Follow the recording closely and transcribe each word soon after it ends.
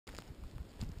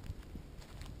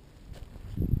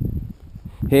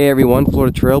Hey everyone,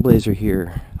 Florida Trailblazer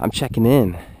here. I'm checking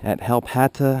in at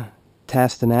álpata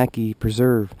Tastanaki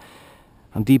Preserve.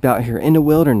 I'm deep out here in the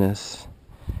wilderness,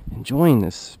 enjoying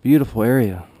this beautiful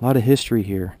area. A lot of history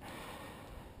here.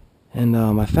 And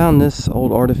I found this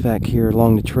old artifact here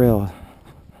along the trail.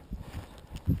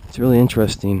 It's really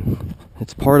interesting.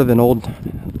 It's part of an old,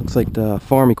 looks like the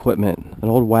farm equipment, an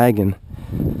old wagon.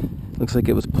 Looks like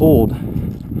it was pulled.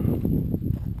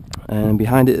 And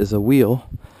behind it is a wheel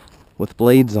with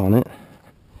blades on it,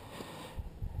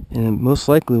 and it most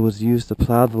likely was used to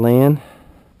plow the land,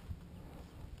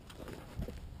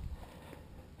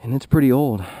 and it's pretty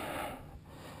old.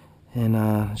 And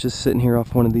it's just sitting here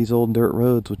off one of these old dirt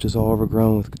roads, which is all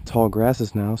overgrown with tall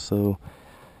grasses now, so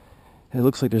it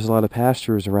looks like there's a lot of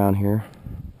pastures around here,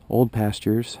 old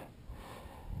pastures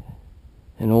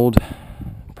and old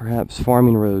perhaps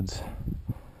farming roads,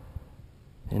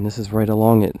 and this is right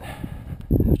along it.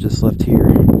 It was just left here.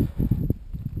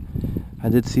 I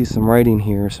did see some writing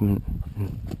here,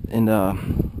 and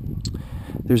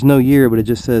there's no year, but it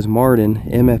just says Martin,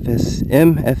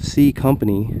 MFC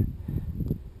Company,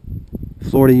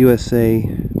 Florida, USA,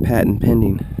 patent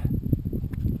pending.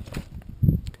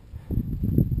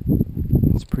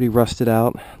 It's pretty rusted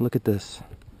out. Look at this.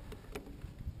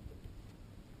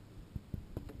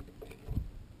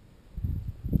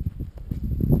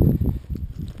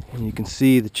 And you can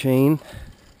see the chain.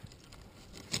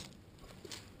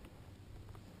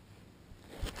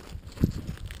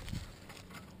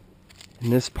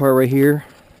 And this part right here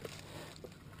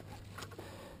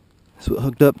is what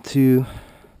hooked up to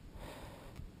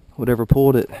whatever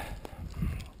pulled it.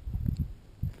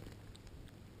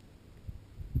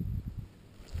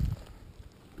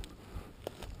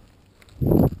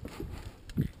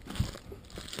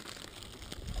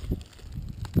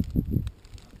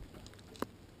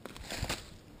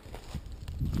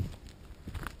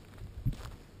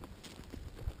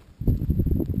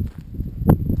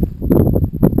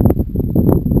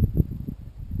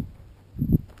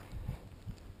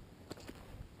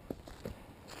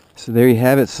 So there you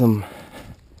have it, some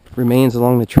remains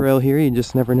along the trail here. You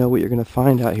just never know what you're going to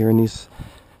find out here in these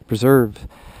preserves.